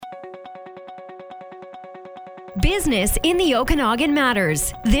Business in the Okanagan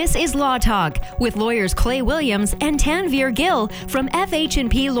matters. This is Law Talk with lawyers Clay Williams and Tanveer Gill from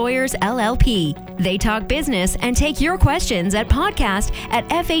FH&P Lawyers LLP. They talk business and take your questions at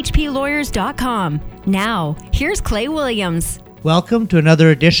podcast@fhplawyers.com. Now, here's Clay Williams. Welcome to another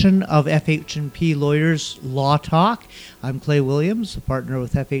edition of FH&P Lawyers Law Talk. I'm Clay Williams, a partner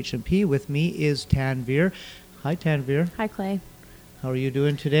with FH&P. With me is Tanveer. Hi, Tanveer. Hi, Clay. How are you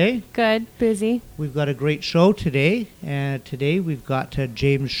doing today? Good. Busy. We've got a great show today. And today we've got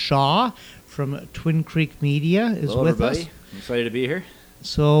James Shaw from Twin Creek Media is Hello, with everybody. us. I'm excited to be here.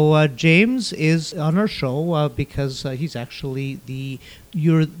 So James is on our show because he's actually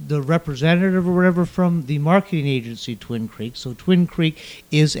you're the representative or whatever from the marketing agency Twin Creek. So Twin Creek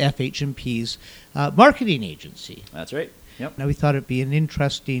is FH&P's marketing agency. That's right. Yep. Now we thought it'd be an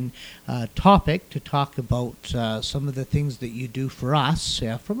interesting topic to talk about some of the things that you do for us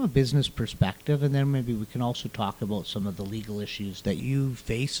from a business perspective, and then maybe we can also talk about some of the legal issues that you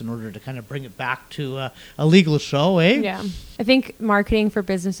face in order to kind of bring it back to a legal show, eh? Yeah. I think marketing for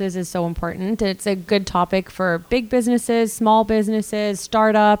businesses is so important. It's a good topic for big businesses, small businesses,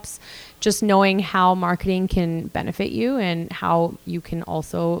 startups. Just knowing how marketing can benefit you and how you can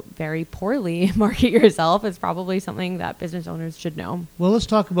also very poorly market yourself is probably something that business owners should know. Well, let's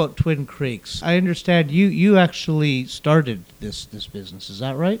talk about Twin Creeks. I understand you actually started this business. Is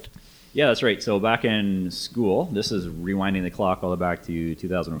that right? Yeah, that's right. So back in school, this is rewinding the clock all the way back to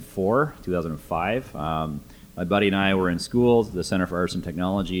 2004, 2005. My buddy and I were in school, the Center for Arts and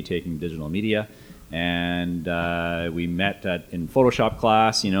Technology, taking digital media. And we met in Photoshop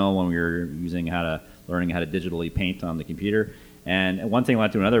class, when we were learning how to digitally paint on the computer. And one thing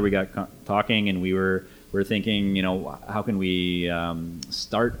led to another. We got talking, and we were thinking, how can we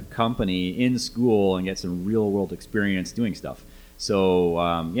start a company in school and get some real world experience doing stuff.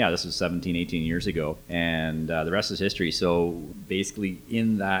 So this was 17, 18 years ago, and the rest is history. So basically,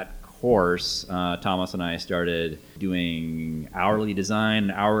 in that course, Thomas and I started doing hourly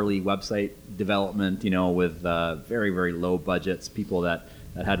design, hourly website development, with very, very low budgets, people that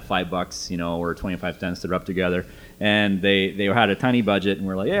had $5, or 25 cents to rub together. And they had a tiny budget, and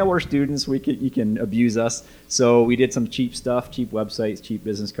we're like, yeah, we're students, you can abuse us. So we did some cheap stuff, cheap websites, cheap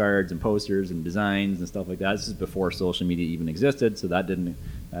business cards and posters and designs and stuff like that. This is before social media even existed, so that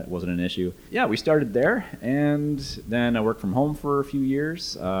wasn't an issue. Yeah, we started there, and then I worked from home for a few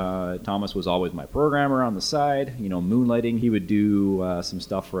years. Thomas was always my programmer on the side, moonlighting. He would do some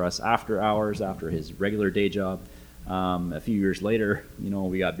stuff for us after hours, after his regular day job. A few years later,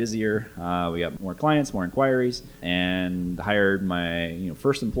 we got busier. We got more clients, more inquiries, and hired my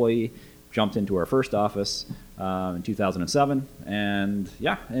first employee. Jumped into our first office in 2007, and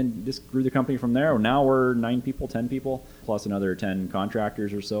just grew the company from there. Now we're 9 people, 10 people, plus another 10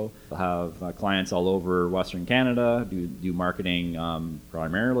 contractors or so. Have clients all over Western Canada. Do marketing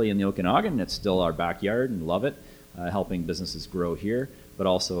primarily in the Okanagan. It's still our backyard, and love it. Helping businesses grow here, but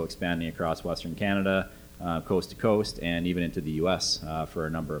also expanding across Western Canada. Coast to coast, and even into the U.S. For a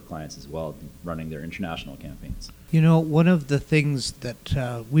number of clients as well, running their international campaigns. One of the things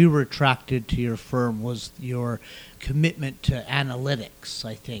that we were attracted to your firm was your commitment to analytics,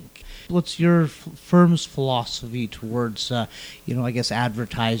 I think. What's your firm's philosophy towards,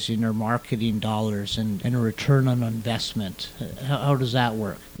 advertising or marketing dollars and a return on investment? How does that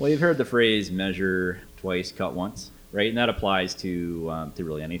work? Well, you've heard the phrase measure twice, cut once. Right, and that applies to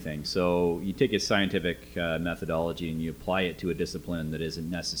really anything. So you take a scientific methodology and you apply it to a discipline that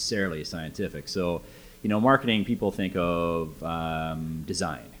isn't necessarily scientific. So, marketing, people think of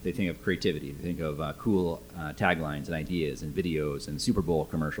design. They think of creativity. They think of cool taglines and ideas and videos and Super Bowl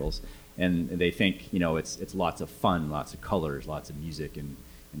commercials. And they think, it's lots of fun, lots of colors, lots of music and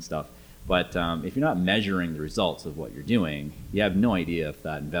stuff. But if you're not measuring the results of what you're doing, you have no idea if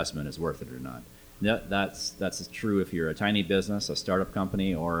that investment is worth it or not. That's true if you're a tiny business, a startup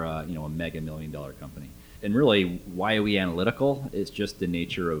company, or a mega $1 million company. And really, why are we analytical? It's just the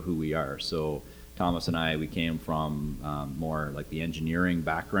nature of who we are. So Thomas and I, we came from more like the engineering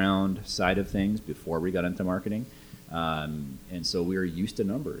background side of things before we got into marketing. And so we were used to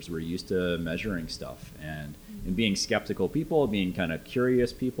numbers. We're used to measuring stuff and being skeptical people, being kind of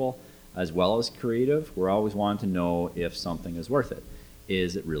curious people, as well as creative. We're always wanting to know if something is worth it.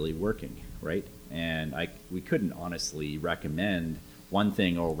 Is it really working, right? And we couldn't honestly recommend one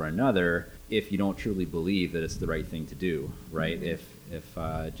thing over another if you don't truly believe that it's the right thing to do, right? If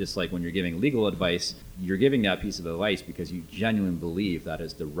just like when you're giving legal advice, you're giving that piece of advice because you genuinely believe that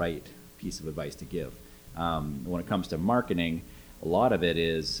is the right piece of advice to give. When it comes to marketing, a lot of it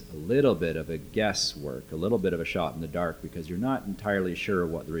is a little bit of a guesswork, a little bit of a shot in the dark because you're not entirely sure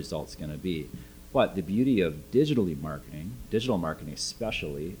what the result's going to be. But the beauty of digital marketing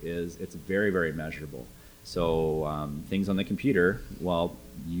especially, is it's very, very measurable. So things on the computer, well,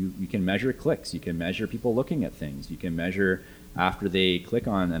 you can measure clicks. You can measure people looking at things. You can measure after they click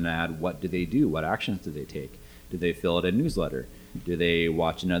on an ad, what do they do? What actions do they take? Do they fill out a newsletter? Do they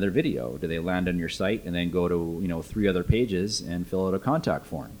watch another video? Do they land on your site and then go to 3 other pages and fill out a contact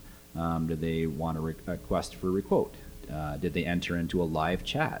form? Do they want a request for a quote? Did they enter into a live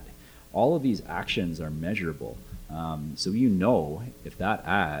chat? All of these actions are measurable. So if that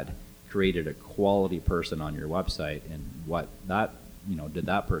ad created a quality person on your website, and what that, did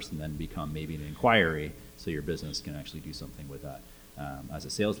that person then become maybe an inquiry, so your business can actually do something with that as a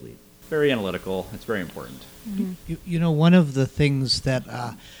sales lead. Very analytical. It's very important. Mm-hmm. One of the things that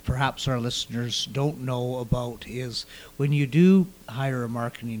perhaps our listeners don't know about is when you do hire a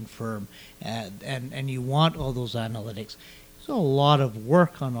marketing firm and you want all those analytics, there's a lot of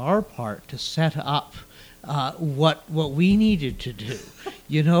work on our part to set up what we needed to do.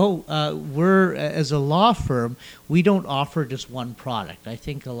 We're, as a law firm, we don't offer just one product. I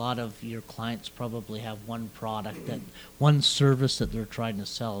think a lot of your clients probably have one product, one service that they're trying to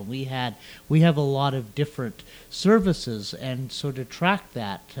sell. We have a lot of different services, and so to track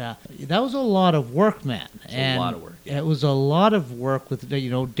that was a lot of work, man. A lot of work. Yeah. It was a lot of work with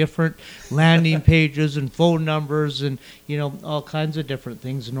different landing pages and phone numbers and all kinds of different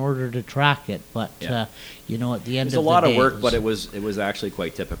things in order to track it. But at the end of the day, it's a lot of work, but it was actually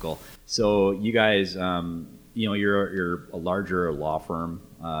quite typical. So you guys, you're a larger law firm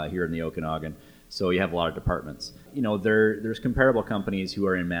here in the Okanagan, so you have a lot of departments. There's comparable companies who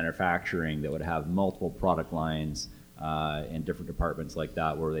are in manufacturing that would have multiple product lines in different departments like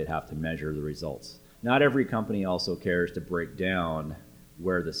that, where they'd have to measure the results. Not every company also cares to break down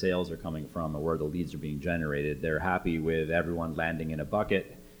where the sales are coming from or where the leads are being generated. They're happy with everyone landing in a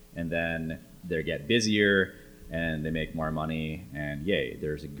bucket, and then they get busier and they make more money, and yay,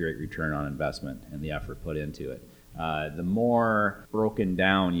 there's a great return on investment and the effort put into it. The more broken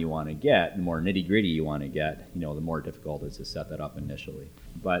down you want to get, the more nitty gritty you want to get, the more difficult it is to set that up initially.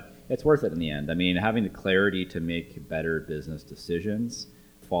 But it's worth it in the end. I mean, having the clarity to make better business decisions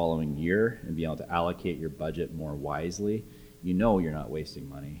following year and be able to allocate your budget more wisely, you're not wasting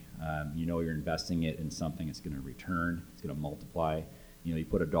money. You're investing it in something that's going to return, it's going to multiply. You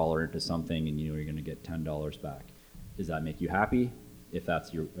put $1 into something and you're going to get $10 back. Does that make you happy? If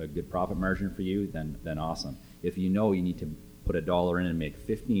that's a good profit margin for you, then awesome. If you need to put $1 in and make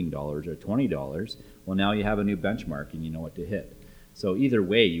 $15 or $20, well, now you have a new benchmark and you know what to hit. So either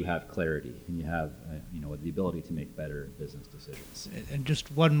way, you have clarity and you have the ability to make better business decisions. And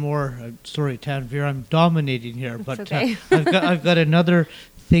just one more, sorry, Tanvir, I'm dominating here, but okay. I've got another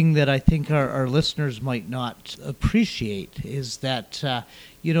thing that I think our listeners might not appreciate is that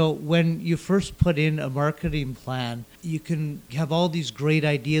when you first put in a marketing plan, you can have all these great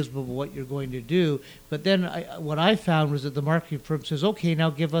ideas about what you're going to do, but then what I found was that the marketing firm says, okay, now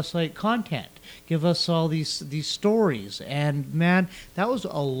give us content, give us all these stories, and man, that was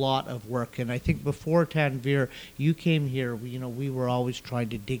a lot of work. And I think before Tanvir, you came here, we were always trying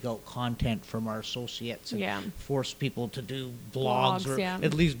to dig out content from our associates and force people to do blogs or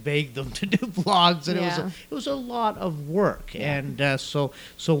at least beg them to do blogs, and it was a lot of work. And so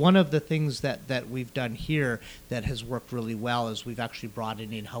one of the things that we've done here that has worked really well is we've actually brought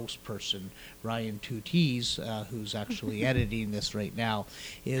an in-house person, Ryan 2Ts, who's actually editing this right now,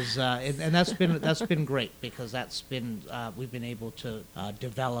 and that's been great, because we've been able to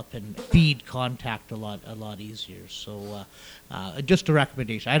develop and feed contact a lot easier. So just a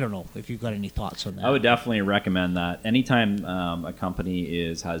recommendation. I don't know if you've got any thoughts on that. I would definitely recommend that. Anytime a company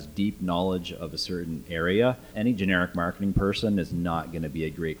has deep knowledge of a certain area, any generic marketing person is not going to be a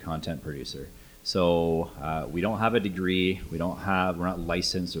great content producer. So we don't have a degree. We're not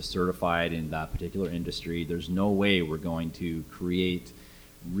licensed or certified in that particular industry. There's no way we're going to create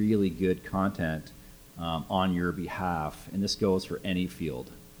really good content on your behalf. And this goes for any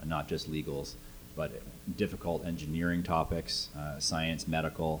field, not just legals, but difficult engineering topics, science,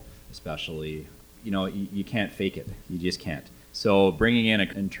 medical, especially. You can't fake it. You just can't. So bringing in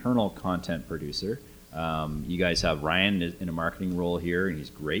an internal content producer. You guys have Ryan in a marketing role here, and he's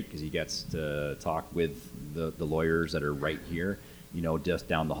great because he gets to talk with the lawyers that are right here, just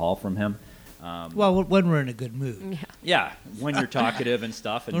down the hall from him. Well, when we're in a good mood. Yeah, when you're talkative and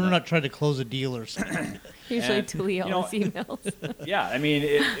stuff. And when we're not trying to close a deal or something. Usually delete all his emails. Yeah, I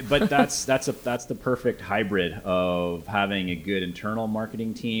mean, but that's the perfect hybrid of having a good internal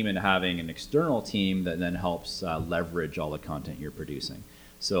marketing team and having an external team that then helps leverage all the content you're producing.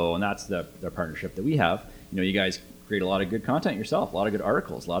 So, and that's the partnership that we have. You guys create a lot of good content yourself, a lot of good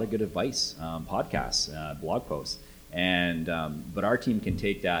articles, a lot of good advice, podcasts, blog posts. And but our team can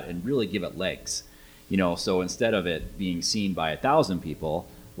take that and really give it legs. So instead of it being seen by 1,000 people,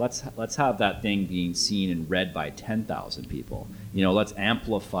 let's have that thing being seen and read by 10,000 people. Let's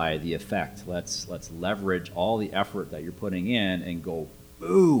amplify the effect. Let's leverage all the effort that you're putting in and go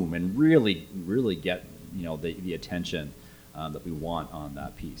boom and really get the attention that we want on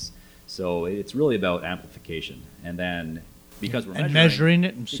that piece. So it's really about amplification, and then because we're measuring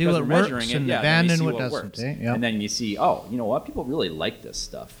it and see what works and abandon what doesn't. And then you see, oh, you know what? People really like this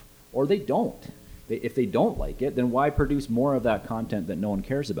stuff, or they don't. If they don't like it, then why produce more of that content that no one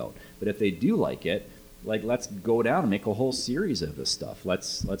cares about? But if they do like it, let's go down and make a whole series of this stuff.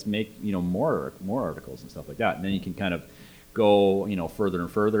 Let's make more articles and stuff like that, and then you can kind of go further and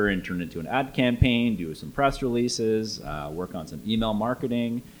further and turn it into an ad campaign, do some press releases, work on some email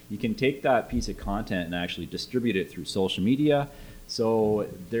marketing. You can take that piece of content and actually distribute it through social media. So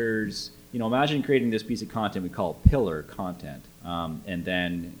there's imagine creating this piece of content we call pillar content, and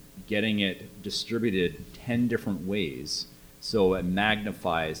then getting it distributed 10 different ways so it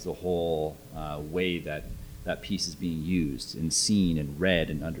magnifies the whole way that piece is being used and seen and read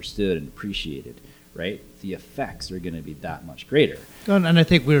and understood and appreciated, right? The effects are going to be that much greater. And I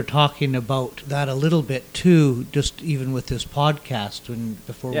think we were talking about that a little bit too, just even with this podcast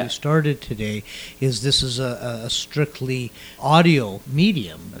before we started today, this is a strictly audio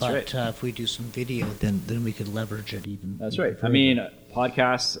medium. That's but right. If we do some video, then we could leverage it even. That's even right. further. I mean,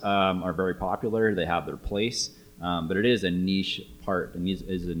 podcasts are very popular. They have their place, but it is a niche part, and it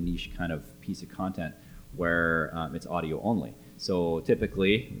is a niche kind of piece of content where it's audio only. So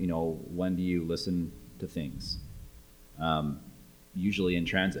typically, when do you listen to things? Usually in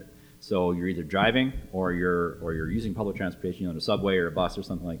transit. So you're either driving or you're using public transportation on a subway or a bus or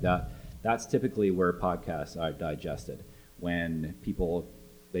something like that. That's typically where podcasts are digested. When people,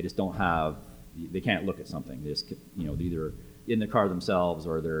 they just don't have, they can't look at something. They just, they're either in the car themselves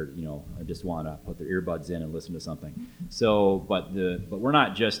or they're, just want to put their earbuds in and listen to something. So, but we're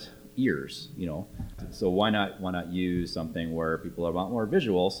not just ears, so why not use something where people are a lot more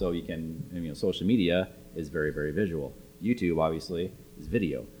visual, so you can, social media is very, very visual. YouTube obviously is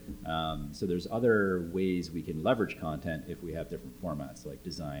video. So there's other ways we can leverage content if we have different formats like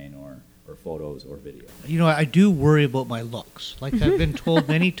design or photos or video. I do worry about my looks. Like I've been told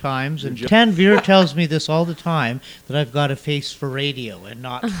many times, and Tanvir tells me this all the time, that I've got a face for radio and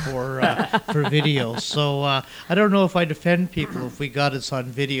not for video. So I don't know if I defend people if we got us on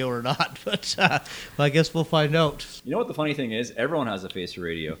video or not, but I guess we'll find out. You know what the funny thing is? Everyone has a face for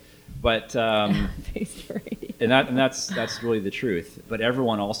radio, but Face for radio. and that's really the truth. But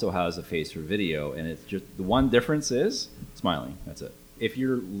everyone also has a face for video, and it's just the one difference is smiling. That's it. If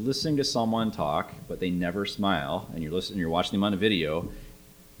you're listening to someone talk, but they never smile, and you're watching them on a video,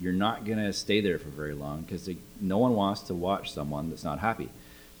 you're not going to stay there for very long because no one wants to watch someone that's not happy.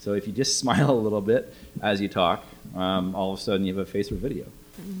 So if you just smile a little bit as you talk, all of a sudden you have a face for video.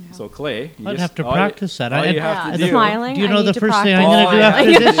 Yeah. So Clay, I'd have to practice that. All you have to do. Smiling. Do you know the first thing I'm going to do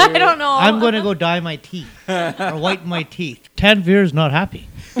after this? I don't know. I'm going to go dye my teeth or whiten my teeth. Tanvir is not happy.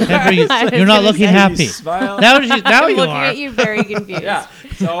 Tanvir, you're not looking happy. Now I'm you looking are. at you very confused. Yeah.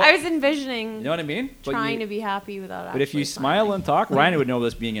 So I was envisioning. You know what I mean? Trying to be happy without. But if you smile and talk, Ryan would know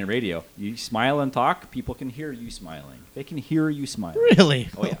this being in radio. You smile and talk, people can hear you smiling. They can hear you smiling. Really?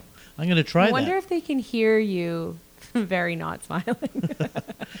 Oh yeah. I'm going to try that. I wonder if they can hear you very not smiling.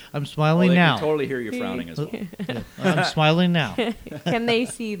 I'm smiling now. They can totally hear you frowning as well. Yeah. I'm smiling now. Can they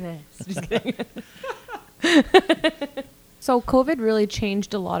see this? Just kidding. So COVID really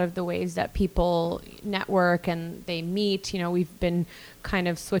changed a lot of the ways that people network and they meet. We've been kind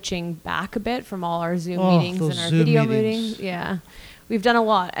of switching back a bit from all our Zoom meetings and our Zoom video meetings. meetings. Yeah. We've done a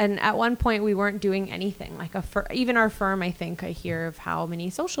lot. And at one point we weren't doing anything. Like even our firm, I think I hear of how many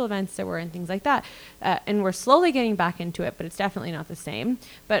social events there were and things like that. And we're slowly getting back into it, but it's definitely not the same.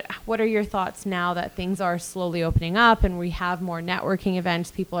 But what are your thoughts now that things are slowly opening up and we have more networking events?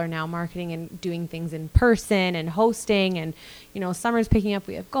 People are now marketing and doing things in person and hosting, and summer's picking up.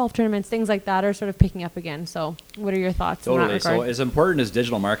 We have golf tournaments, things like that are sort of picking up again. So what are your thoughts in that regard? So as important as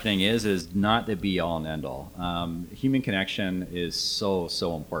digital marketing is not the be all and end all. Human connection is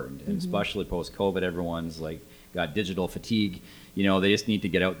so important, and especially post COVID, everyone's got digital fatigue. They just need to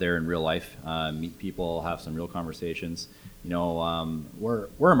get out there in real life, meet people, have some real conversations. We're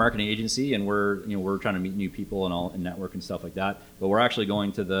a marketing agency, and we're trying to meet new people and network and stuff like that. But we're actually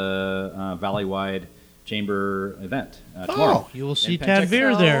going to the Valleywide Chamber event tomorrow. You will see in Penticton.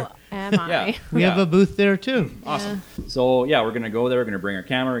 Tanvir there. Am I? Yeah. We have a booth there too. Awesome. So yeah, we're gonna go there. We're gonna bring our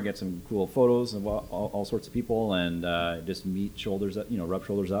camera, get some cool photos of all sorts of people, and just meet shoulders, rub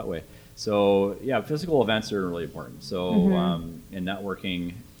shoulders that way. So yeah, physical events are really important. So and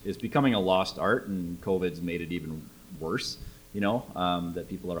networking is becoming a lost art, and COVID's made it even worse. That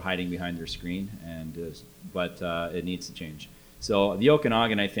people are hiding behind their screen, but it needs to change. So the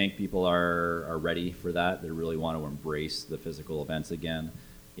Okanagan, I think people are ready for that. They really want to embrace the physical events again.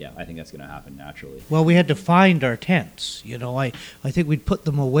 Yeah, I think that's going to happen naturally. Well, we had to find our tents. I think we'd put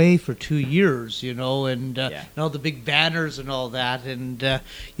them away for 2 years, and all the big banners and all that. And,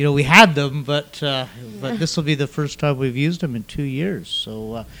 we had them, but this will be the first time we've used them in 2 years.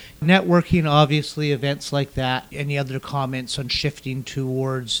 So networking, obviously, events like that. Any other comments on shifting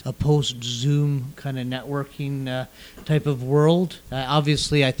towards a post-Zoom kind of networking type of world?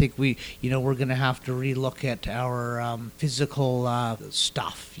 Obviously, I think we're going to have to relook at our physical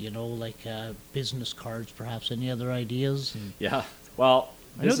stuff. Like business cards, perhaps. Any other ideas? Yeah. Well,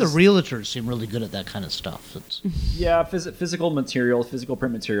 I know the realtors seem really good at that kind of stuff. Yeah, physical materials, physical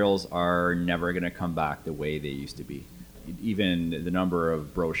print materials are never going to come back the way they used to be. Even the number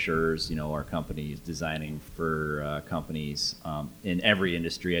of brochures, our companies designing for companies in every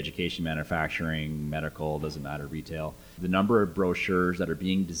industry, education, manufacturing, medical, doesn't matter, retail. The number of brochures that are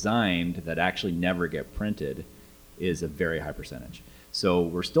being designed that actually never get printed is a very high percentage. So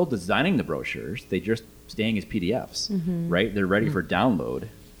we're still designing the brochures. They're just staying as PDFs, right? They're ready for download.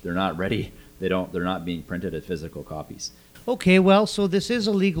 They're not ready. They're not being printed as physical copies. Okay, well, so this is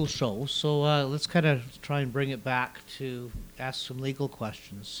a legal show, so let's kind of try and bring it back to ask some legal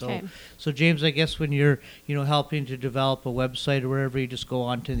questions. So James, I guess when you're helping to develop a website or wherever, you just go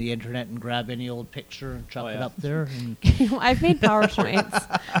onto the internet and grab any old picture and chuck it up there. And I've made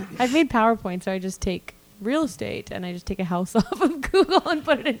PowerPoints. So I just take real estate and I just take a house off of Google and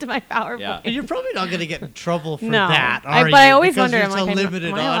put it into my PowerPoint. Yeah. And you're probably not going to get in trouble for No. that, But I always because wonder, it's am a I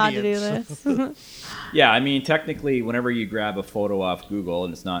limited allowed to do audience. this? Yeah, I mean, technically, whenever you grab a photo off Google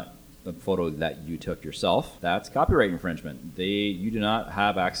and it's not a photo that you took yourself, that's copyright infringement. You do not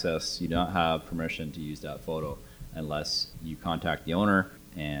have access, you do not have permission to use that photo unless you contact the owner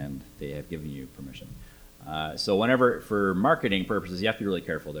and they have given you permission. So whenever, for marketing purposes, you have to be really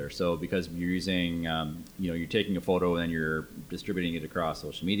careful there. So because you're using, you're taking a photo and then you're distributing it across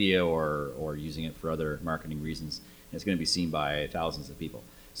social media or using it for other marketing reasons, it's going to be seen by thousands of people.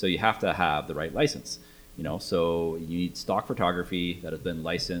 So you have to have the right license. So you need stock photography that has been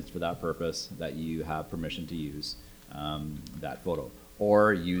licensed for that purpose, that you have permission to use that photo,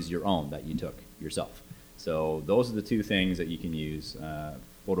 or use your own that you took yourself. So those are the two things that you can use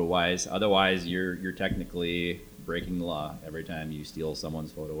photo-wise. Otherwise, you're technically breaking the law every time you steal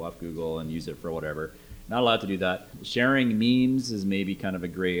someone's photo off Google and use it for whatever. Not allowed to do that. Sharing memes is maybe kind of a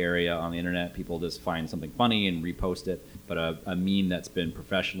gray area on the internet. People just find something funny and repost it. But a meme that's been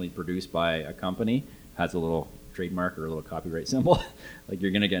professionally produced by a company has a little trademark or a little copyright symbol, like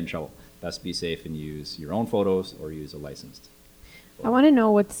you're going to get in trouble. Best be safe and use your own photos or use a licensed photo. I want to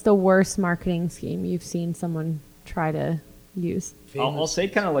know what's the worst marketing scheme you've seen someone try to use. I'll say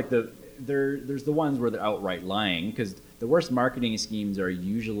kind of like there's the ones where they're outright lying, because the worst marketing schemes are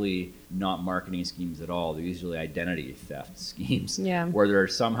usually not marketing schemes at all. They're usually identity theft schemes, where they're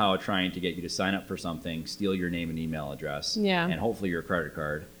somehow trying to get you to sign up for something, steal your name and email address, and hopefully your credit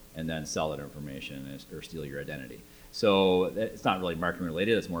card, and then sell that information or steal your identity. So it's not really marketing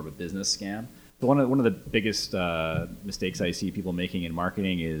related. It's more of a business scam. So one of the biggest mistakes I see people making in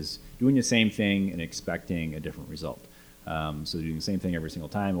marketing is doing the same thing and expecting a different result. So doing the same thing every single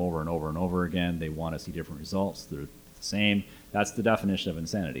time, over and over and over again. They want to see different results. They're the same. That's the definition of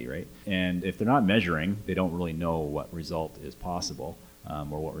insanity, right? And if they're not measuring, they don't really know what result is possible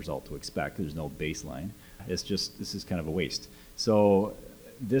or what result to expect. There's no baseline. This is kind of a waste. So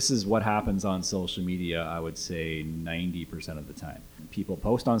this is what happens on social media, I would say 90% of the time. People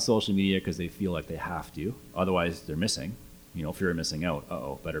post on social media because they feel like they have to. Otherwise, they're missing. Fear of missing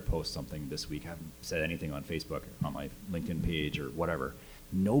out. Better post something this week. I haven't said anything on Facebook, on my LinkedIn page, or whatever.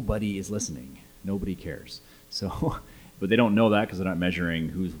 Nobody is listening. Nobody cares. So, but they don't know that because they're not measuring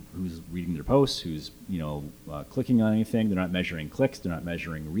who's reading their posts, who's clicking on anything. They're not measuring clicks. They're not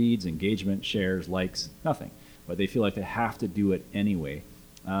measuring reads, engagement, shares, likes, nothing. But they feel like they have to do it anyway.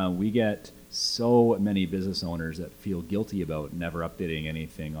 We get so many business owners that feel guilty about never updating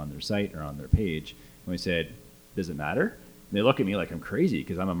anything on their site or on their page. When we said, "Does it matter?" They look at me like I'm crazy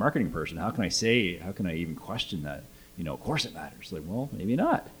because I'm a marketing person. How can I even question that? Of course it matters. Like, well, maybe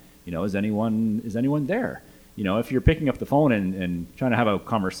not. Is anyone there? if you're picking up the phone and trying to have a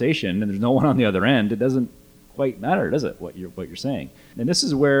conversation and there's no one on the other end, it doesn't quite matter, does it, what you're saying? And this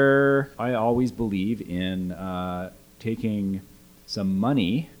is where I always believe in taking some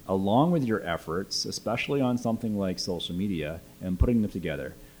money along with your efforts, especially on something like social media, and putting them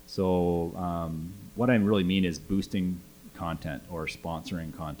together. So what I really mean is boosting content or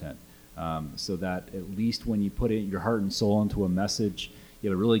sponsoring content, so that at least when you put your heart and soul into a message, you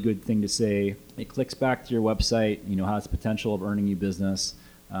have a really good thing to say, it clicks back to your website, has the potential of earning you business,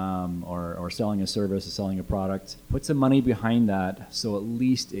 or selling a service or selling a product. Put some money behind that so at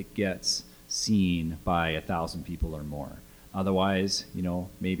least it gets seen by 1,000 people or more. Otherwise,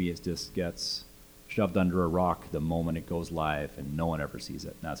 maybe it just gets shoved under a rock the moment it goes live and no one ever sees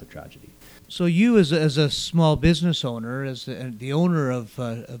it. And that's a tragedy. So you as a small business owner, as the owner of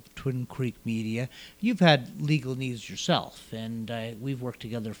Twin Creek Media, you've had legal needs yourself, and we've worked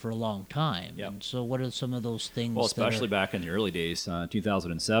together for a long time. Yep. And so what are some of those things? Well, especially back in the early days,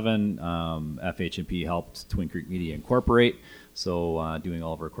 2007, FH&P helped Twin Creek Media incorporate, so doing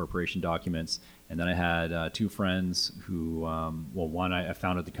all of our corporation documents. And then I had two friends who, one I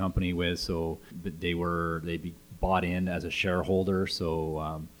founded the company with, so they bought in as a shareholder.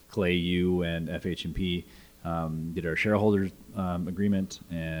 So Clay, you, and FH&P did our shareholders agreement,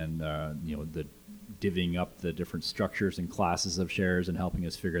 and the divvying up the different structures and classes of shares and helping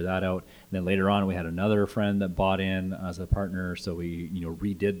us figure that out. And then later on, we had another friend that bought in as a partner, so we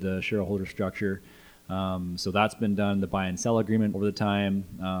redid the shareholder structure. So that's been done, the buy and sell agreement over the time.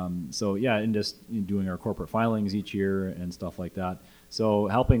 And just doing our corporate filings each year and stuff like that. So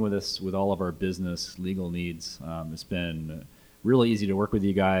helping with this, with all of our business legal needs, it's been really easy to work with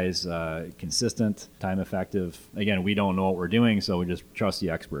you guys, consistent, time effective. Again, we don't know what we're doing, so we just trust the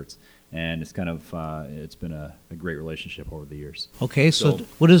experts. And it's kind of, it's been a great relationship over the years. Okay, so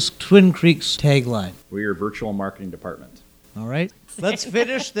what is Twin Creek's tagline? We're your virtual marketing department. All right. Let's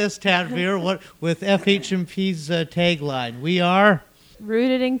finish this, Tanvir, with FH&P's tagline. We are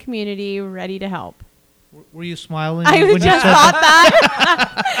rooted in community, ready to help. Were you smiling? I when just thought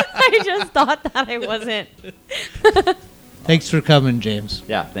that. I just thought that I wasn't. Thanks for coming, James.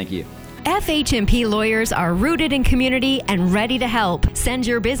 Yeah, thank you. FH&P lawyers are rooted in community and ready to help. Send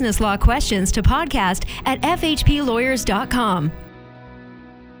your business law questions to podcast@fhplawyers.com.